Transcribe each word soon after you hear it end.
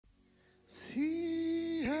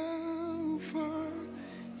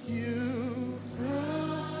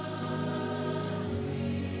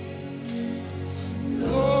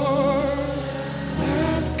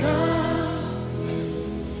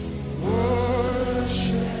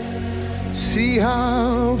See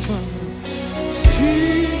how far,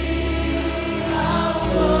 see how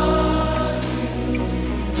far you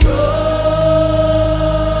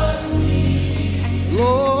brought me,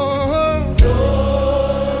 Lord.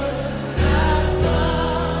 Lord, I've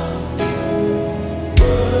come to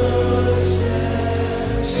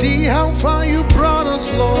worship. See how far you brought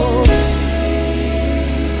us, Lord.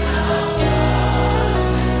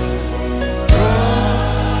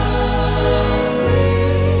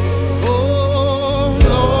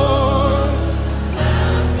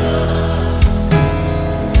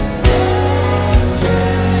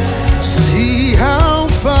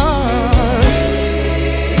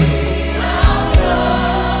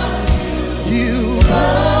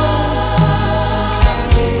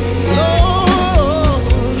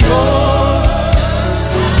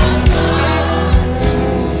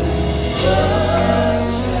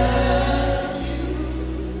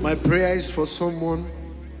 My prayer is for someone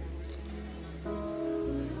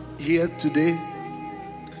here today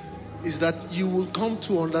is that you will come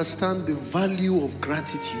to understand the value of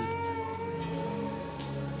gratitude,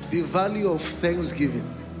 the value of thanksgiving.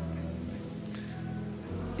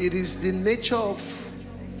 It is the nature of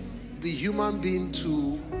the human being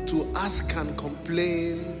to ask and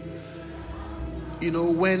complain,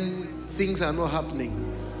 when things are not happening.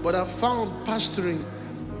 But I've found pastoring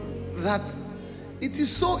that it is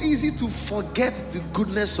so easy to forget the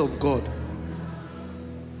goodness of God.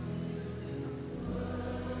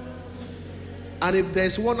 And if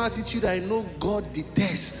there's one attitude I know God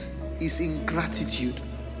detests, is ingratitude.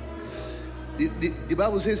 The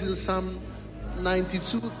Bible says in Psalm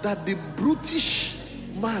 92 that the brutish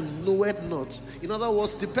man knoweth not. In other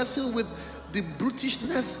words, the person with the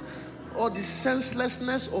brutishness or the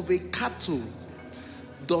senselessness of a cattle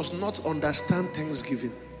does not understand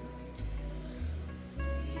thanksgiving.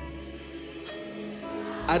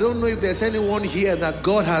 I don't know if there's anyone here that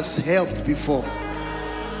God has helped before.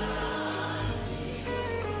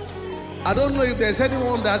 I don't know if there's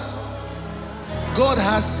anyone that God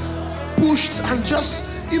has pushed and just,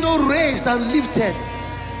 raised and lifted.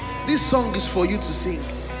 This song is for you to sing.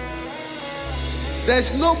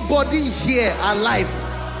 There's nobody here alive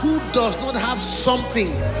who does not have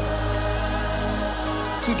something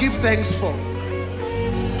to give thanks for.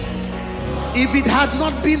 If it had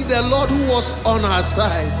not been the Lord who was on our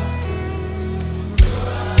side.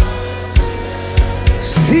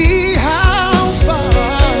 See how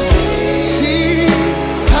far, see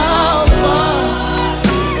how far,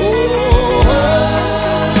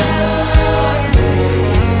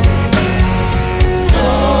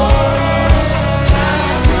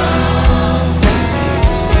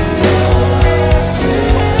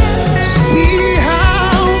 see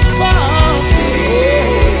how far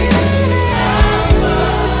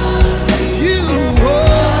you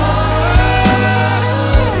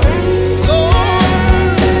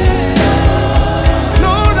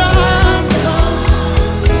Lord, I've come.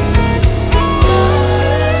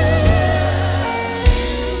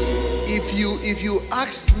 If you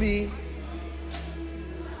asked me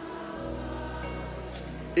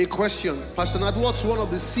a question, Pastor Nat, what's one of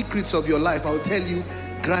the secrets of your life? I'll tell you,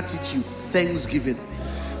 gratitude, thanksgiving.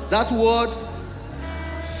 That word,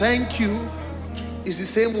 thank you, is the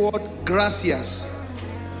same word, gracias.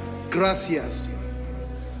 Gracias.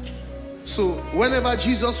 So whenever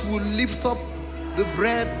Jesus will lift up the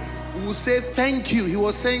bread, we will say thank you. He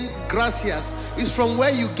was saying gracias. It's from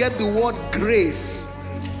where you get the word grace.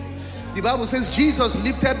 The Bible says Jesus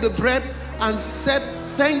lifted the bread and said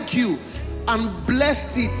thank you and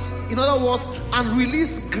blessed it. In other words, and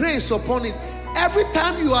released grace upon it. Every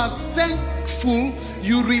time you are thankful,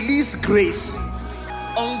 you release grace.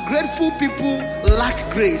 Ungrateful people lack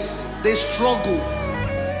grace. They struggle.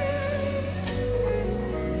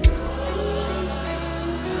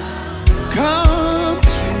 Come to.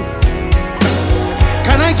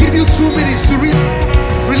 Can I give you 2 minutes to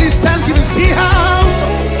release thanksgiving? See how.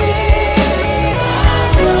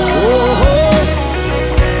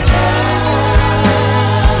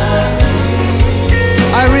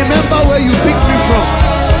 I remember where you picked me from.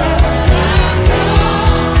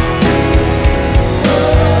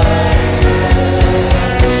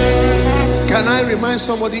 Can I remind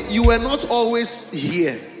somebody, you were not always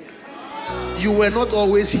here. You were not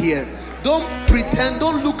always here. Don't pretend,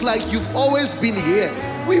 don't look like you've always been here.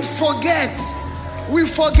 We forget. We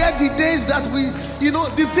forget the days that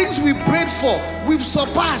the things we prayed for, we've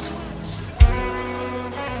surpassed.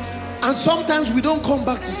 And sometimes we don't come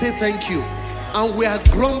back to say thank you. And we are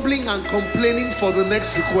grumbling and complaining for the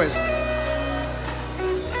next request.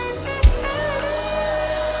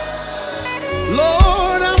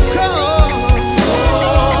 Lord, I've come.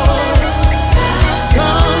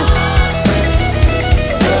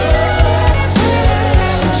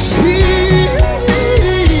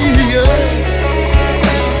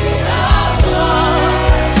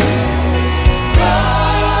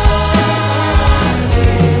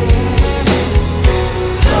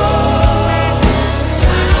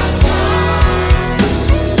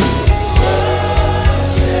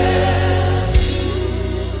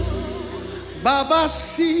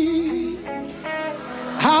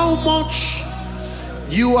 how much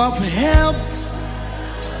you have helped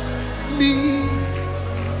me.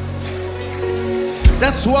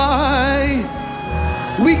 That's why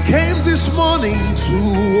we came this morning to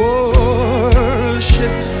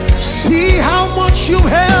worship. See how much you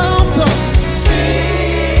helped us.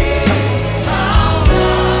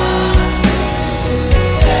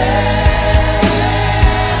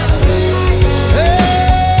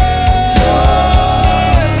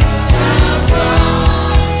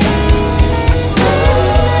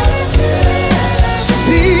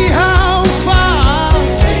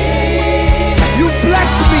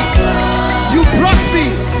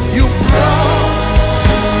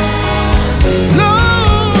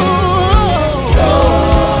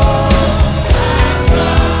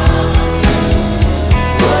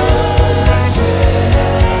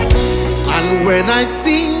 When I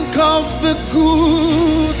think of the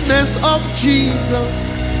goodness of Jesus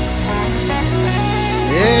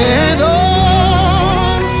and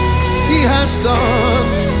all He has done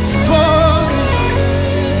for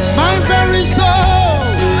my very soul,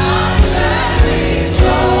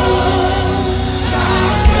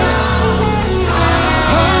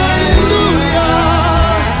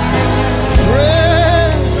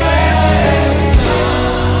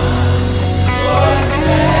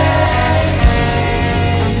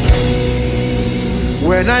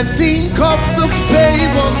 when I think of the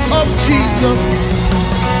favors of Jesus,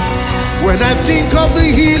 when I think of the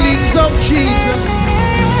healings of Jesus,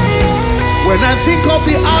 when I think of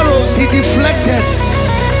the arrows He deflected,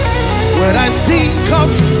 when I think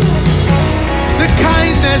of the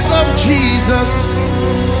kindness of Jesus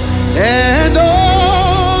and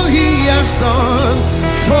all He has done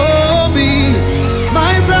for me,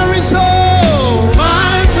 my very soul,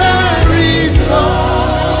 my very soul.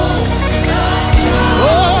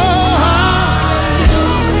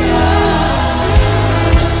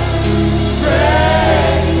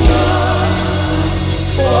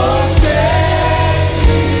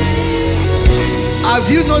 Have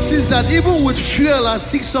you noticed that even with fuel at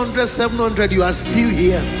 600, 700, you are still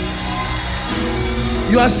here?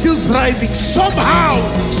 You are still thriving. Somehow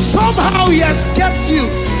He has kept you.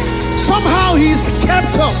 Somehow He's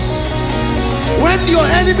kept us. When your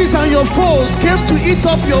enemies and your foes came to eat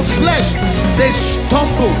up your flesh, they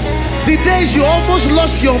stumbled. The days you almost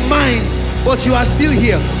lost your mind, but you are still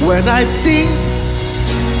here. When I think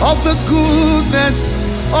of the goodness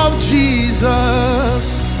of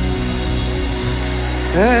Jesus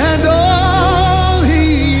and all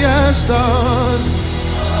He has done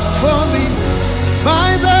for me,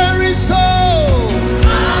 my very soul,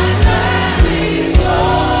 my very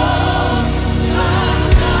soul,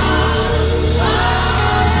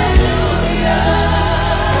 hallelujah.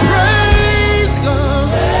 Praise God,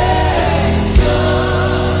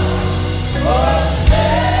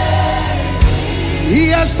 He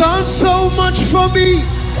has done so much for me,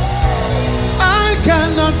 I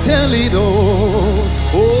cannot tell it all.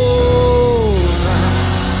 Oh,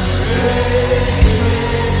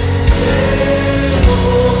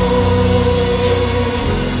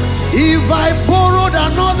 if I borrowed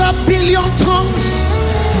another billion tongues,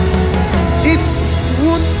 it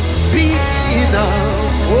won't be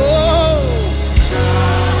enough. Oh,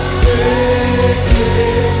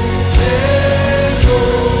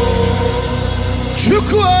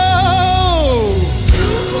 Chukwu.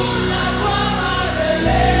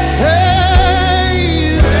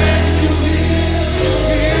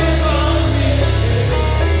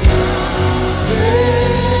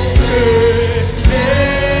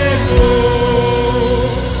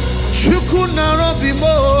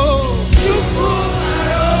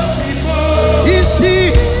 Isi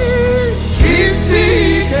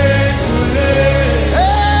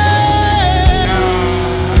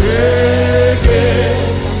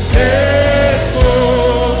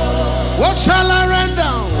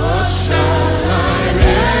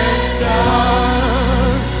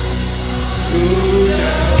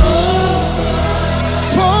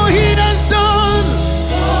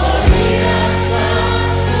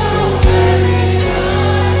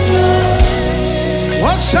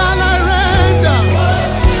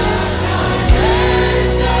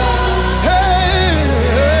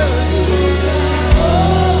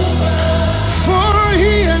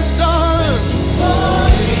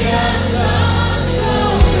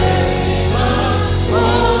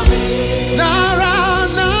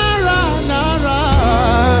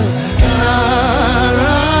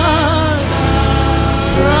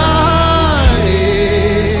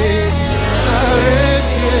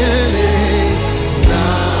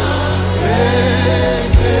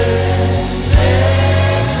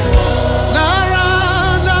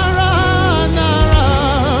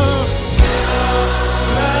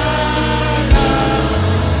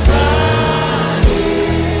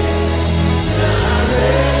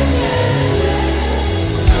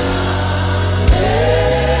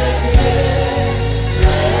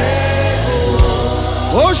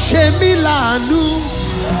Shemilanu.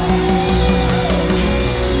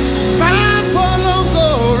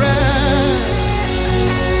 Mapolongore.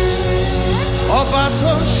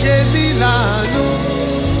 Obato Shemilanu.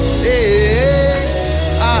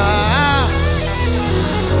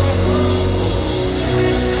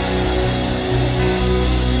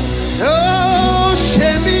 Oh,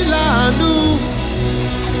 Shemilanu.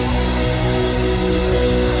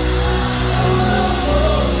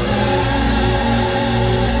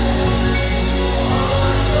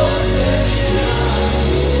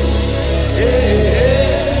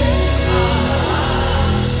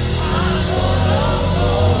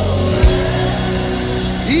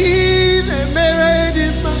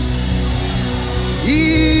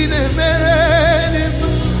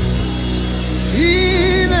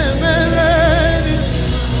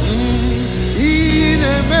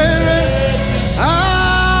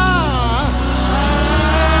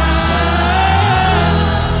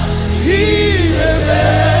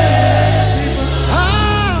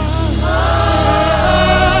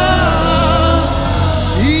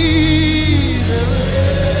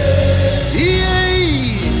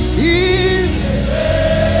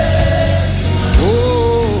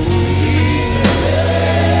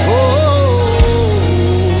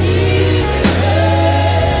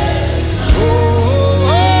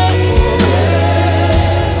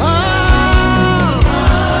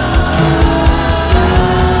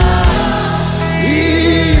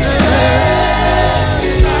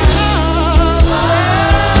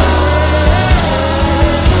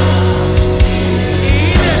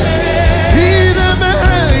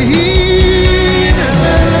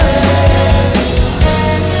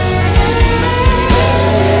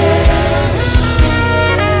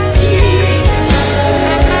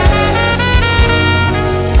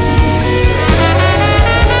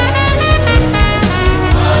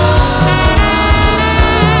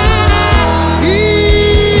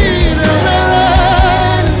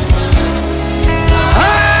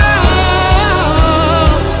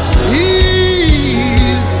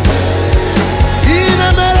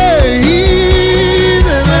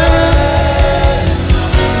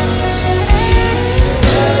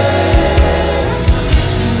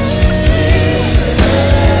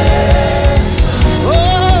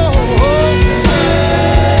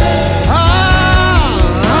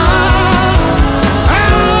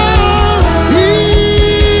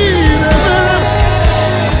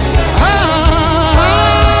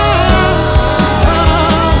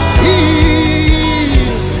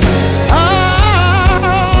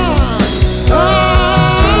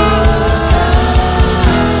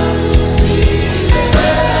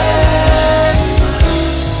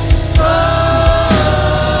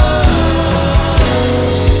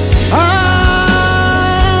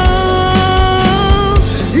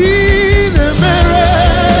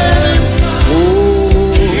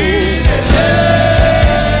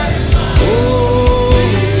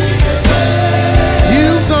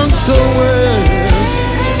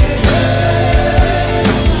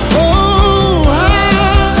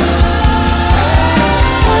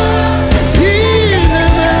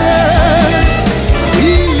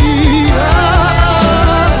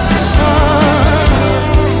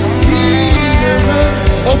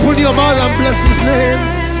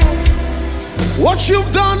 What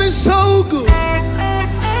you've done is so good.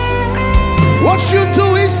 What you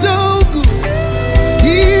do is so good.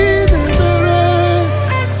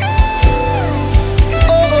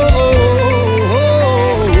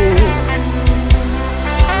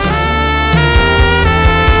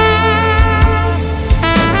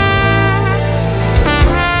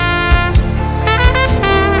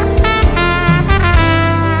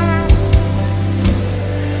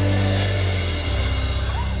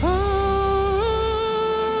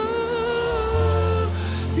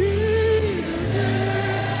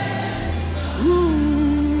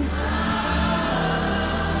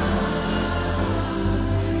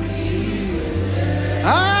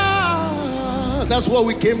 That's what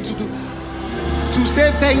we came to do. To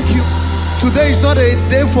say thank you. Today is not a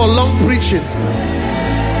day for long preaching.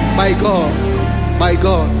 My God. My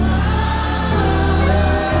God.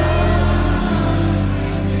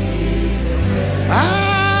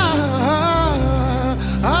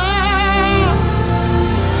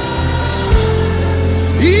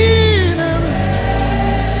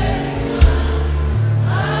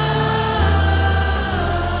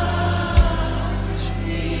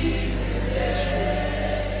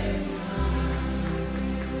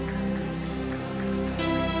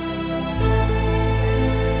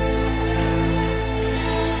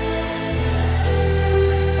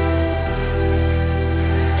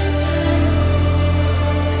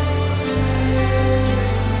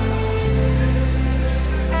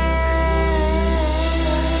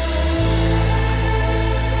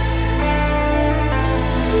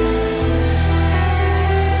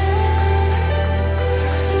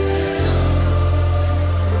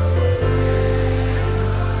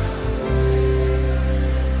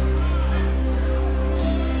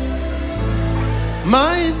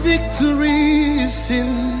 victory is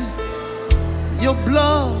in your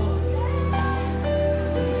blood.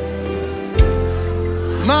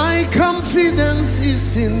 My confidence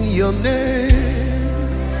is in your name.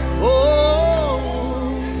 Oh,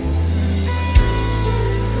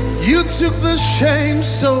 you took the shame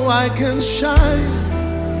so I can shine.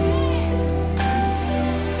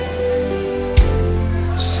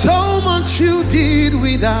 So much you did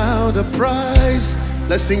without a price.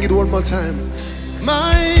 Let's sing it one more time.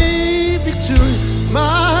 My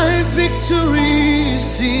victory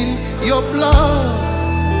is in your blood.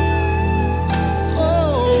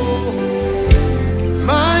 Oh,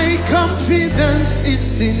 my confidence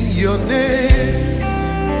is in your name.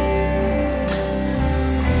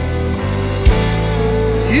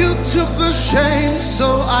 You took the shame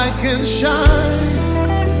so I can shine.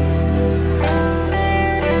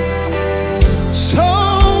 So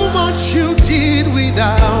much you did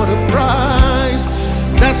without a price.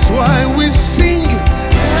 That's why we sing.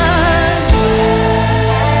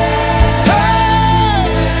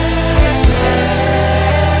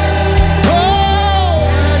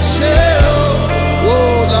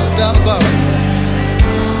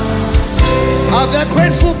 Are there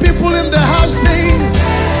grateful people in the house saying?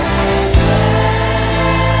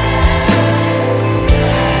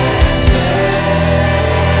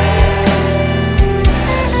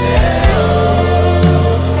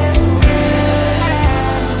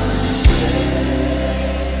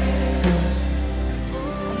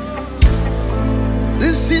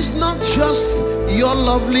 This is not just your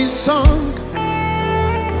lovely song.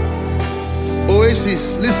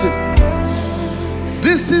 Oasis, listen.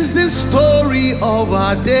 This is the story of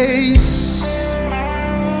our days.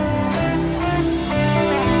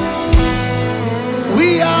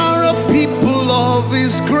 We are a people of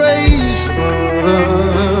His grace.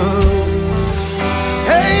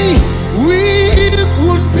 Hey, we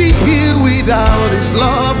wouldn't be here without His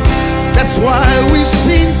love. That's why we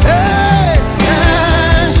sing. Hey,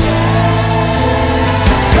 hey,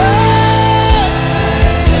 hey.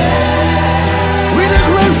 With a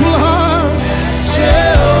grateful heart.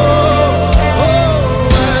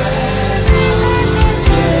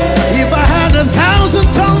 If I had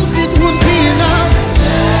 1,000 tongues, it wouldn't be enough.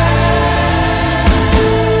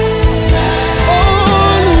 Oh,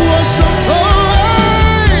 awesome. Oh,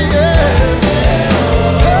 yeah.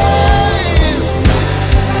 Hey.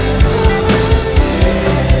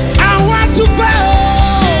 I want to bow.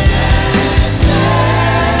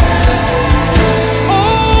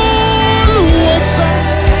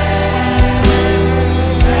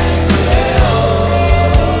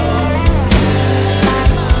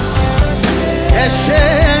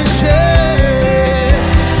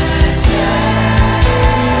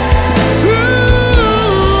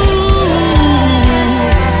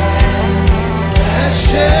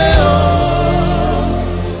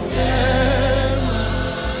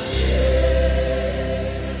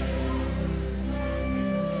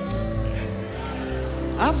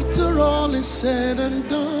 After all is said and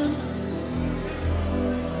done,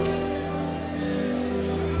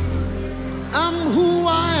 I'm who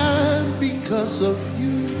I am because of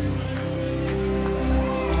you.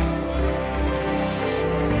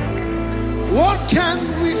 What can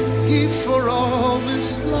we give for all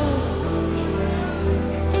this love?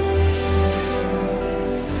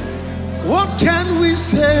 What can we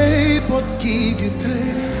say but give you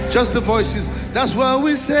thanks? Just the voices, that's what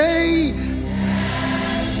we say.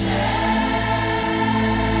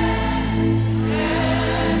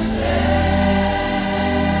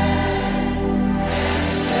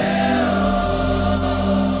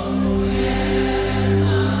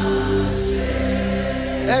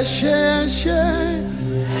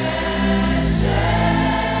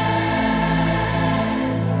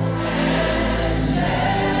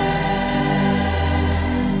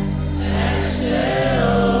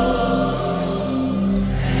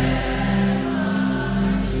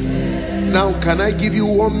 Now, can I give you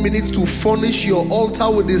 1 minute to furnish your altar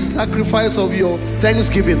with the sacrifice of your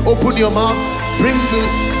thanksgiving? Open your mouth, bring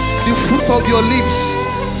the fruit of your lips.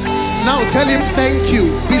 Now tell Him thank you.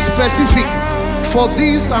 Be specific. For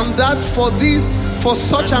this and that, for this, for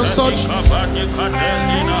such and such.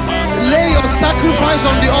 Lay your sacrifice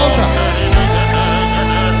on the altar.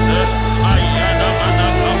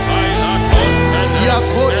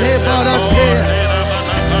 Yakote barate,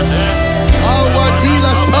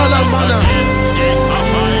 awadila salamana,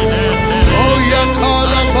 oh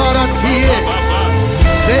yakala baratie,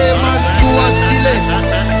 feman tuasile,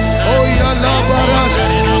 oh yalabaras,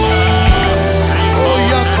 oh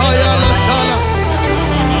yakaya la sala.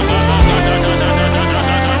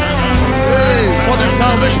 For the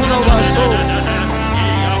salvation of our souls.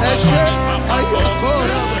 Eshe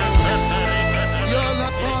ayakora